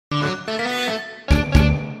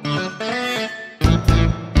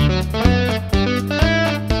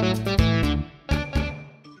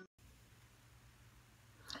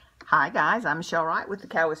guys, I'm Michelle Wright with the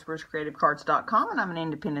CowWhisperersCreativeCards.com, and I'm an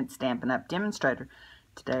independent Stampin' Up! Demonstrator.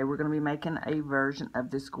 Today we're going to be making a version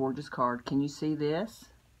of this gorgeous card. Can you see this?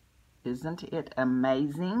 Isn't it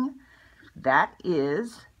amazing? That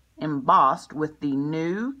is embossed with the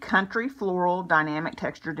new Country Floral Dynamic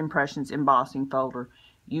Textured Impressions embossing folder.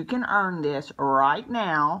 You can earn this right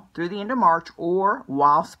now through the end of March or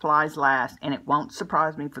while supplies last, and it won't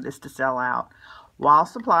surprise me for this to sell out. While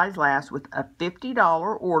supplies last, with a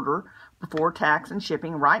 $50 order before tax and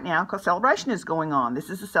shipping right now, because celebration is going on.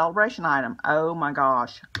 This is a celebration item. Oh my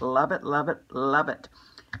gosh. Love it, love it, love it.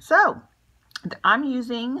 So, I'm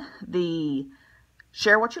using the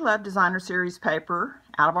Share What You Love Designer Series paper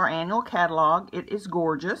out of our annual catalog. It is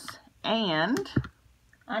gorgeous. And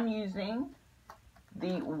I'm using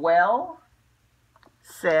the Well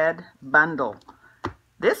Said bundle.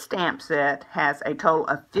 This stamp set has a total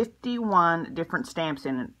of 51 different stamps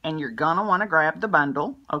in it, and you're going to want to grab the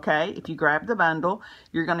bundle, okay? If you grab the bundle,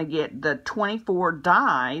 you're going to get the 24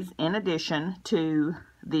 dies in addition to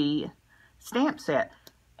the stamp set,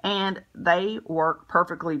 and they work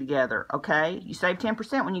perfectly together, okay? You save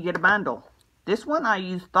 10% when you get a bundle. This one I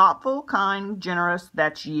use Thoughtful, Kind, Generous,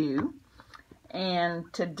 That's You, and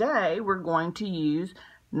today we're going to use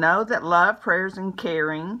Know That Love, Prayers, and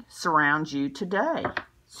Caring Surround You Today.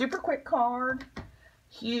 Super quick card,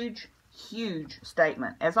 huge, huge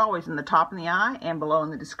statement. As always, in the top of the eye and below in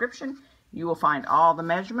the description, you will find all the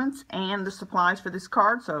measurements and the supplies for this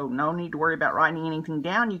card, so no need to worry about writing anything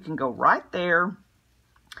down. You can go right there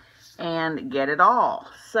and get it all.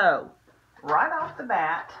 So, right off the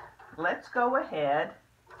bat, let's go ahead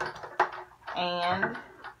and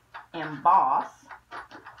emboss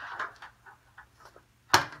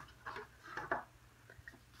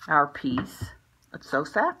our piece of So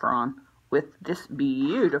Saffron with this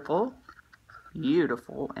beautiful,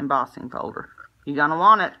 beautiful embossing folder. You're going to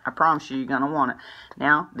want it. I promise you, you're going to want it.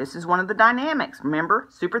 Now, this is one of the dynamics. Remember,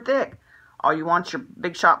 super thick. All you want is your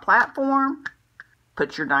Big Shot platform.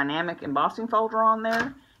 Put your dynamic embossing folder on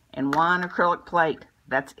there and one acrylic plate.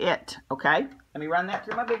 That's it, okay? Let me run that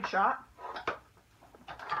through my Big Shot.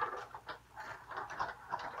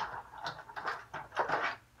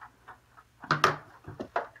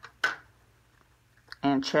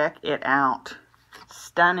 And check it out.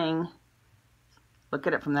 Stunning. Look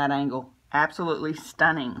at it from that angle. Absolutely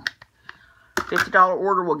stunning. $50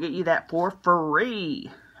 order will get you that for free.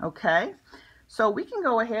 Okay? So we can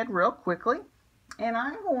go ahead real quickly. And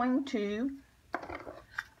I'm going to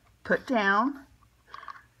put down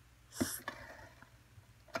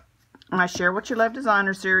my Share What You Love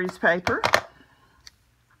Designer Series paper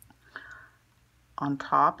on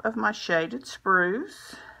top of my shaded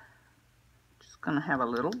spruce. Going to have a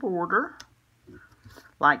little border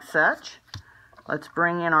like such. Let's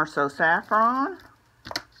bring in our So Saffron.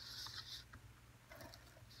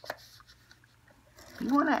 If you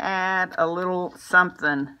want to add a little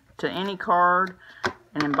something to any card,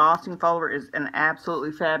 an embossing folder is an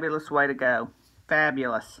absolutely fabulous way to go.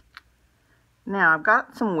 Fabulous. Now I've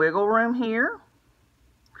got some wiggle room here.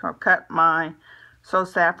 So I've cut my So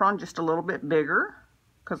Saffron just a little bit bigger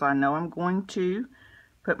because I know I'm going to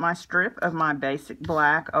put my strip of my basic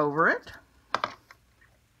black over it.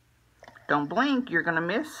 Don't blink, you're going to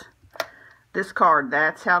miss this card.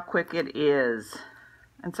 That's how quick it is.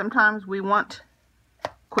 And sometimes we want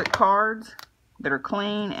quick cards that are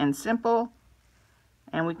clean and simple,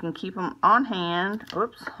 and we can keep them on hand.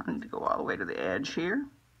 Oops, I need to go all the way to the edge here.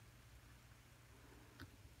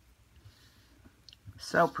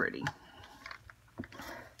 So pretty.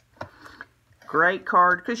 Great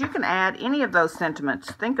card, because you can add any of those sentiments.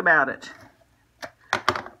 Think about it.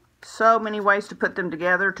 So many ways to put them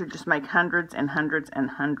together to just make hundreds and hundreds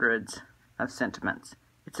and hundreds of sentiments.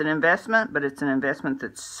 It's an investment, but it's an investment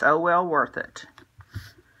that's so well worth it.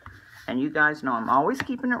 And you guys know I'm always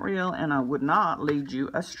keeping it real, and I would not lead you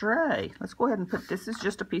astray. Let's go ahead and put, this is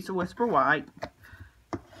just a piece of Whisper White.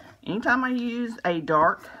 Anytime I use a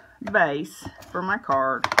dark base for my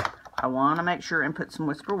card, I want to make sure and put some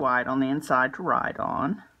Whisper White on the inside to write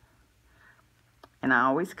on. And I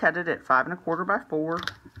always cut it at 5 1/4 by 4.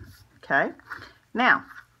 Okay. Now,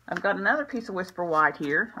 I've got another piece of Whisper White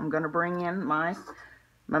here. I'm going to bring in my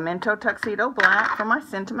Memento Tuxedo Black for my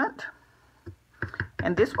sentiment.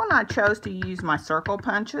 And this one I chose to use my circle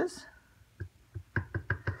punches.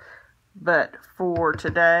 But for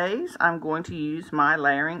today's, I'm going to use my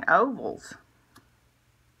layering ovals.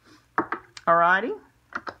 Alrighty.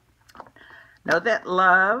 Know that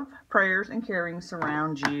love, prayers, and caring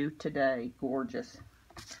surround you today. Gorgeous.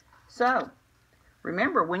 So,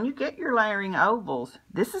 remember, when you get your layering ovals,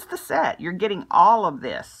 this is the set. You're getting all of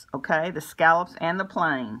this, okay? The scallops and the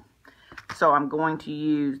plain. So I'm going to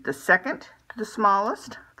use the second to the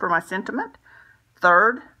smallest for my sentiment,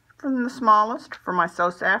 third from the smallest for my So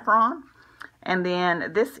Saffron, and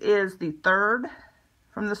then this is the third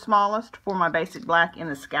from the smallest for my basic black in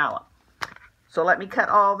the scallop. So let me cut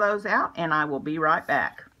all those out and I will be right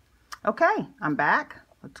back. Okay, I'm back.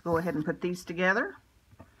 Let's go ahead and put these together.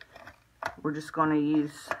 We're just going to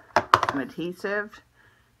use some adhesive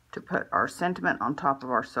to put our sentiment on top of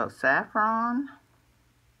our So Saffron,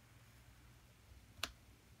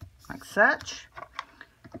 like such.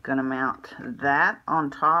 Going to mount that on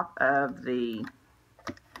top of the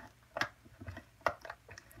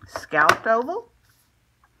scalloped oval.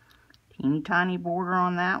 Teeny tiny border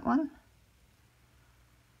on that one.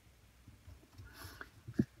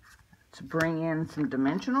 To bring in some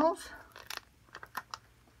dimensionals.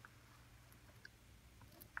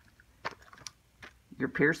 Your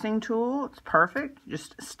piercing tool, it's perfect.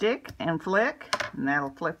 Just stick and flick, and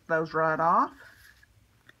that'll flip those right off.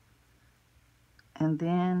 And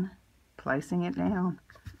then placing it down.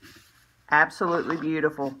 Absolutely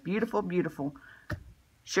beautiful. Beautiful, beautiful.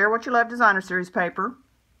 Share What You Love Designer Series paper.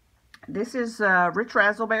 This is Rich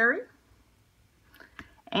Razzleberry.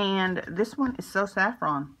 And this one is So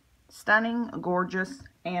Saffron. Stunning, gorgeous,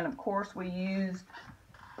 and of course we used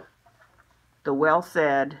the Well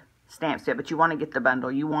Said stamp set, but you want to get the bundle.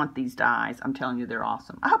 You want these dies. I'm telling you, they're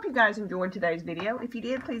awesome. I hope you guys enjoyed today's video. If you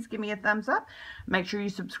did, please give me a thumbs up. Make sure you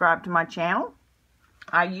subscribe to my channel.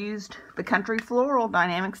 I used the Country Floral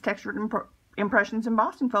Dynamics Textured Impressions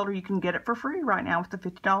Embossing folder. You can get it for free right now with the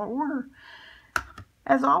 $50 order.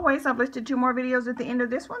 As always, I've listed 2 more videos at the end of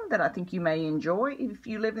this one that I think you may enjoy. If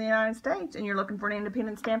you live in the United States and you're looking for an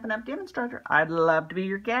independent Stampin' Up! Demonstrator, I'd love to be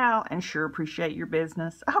your gal and sure appreciate your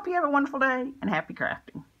business. I hope you have a wonderful day and happy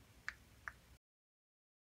crafting.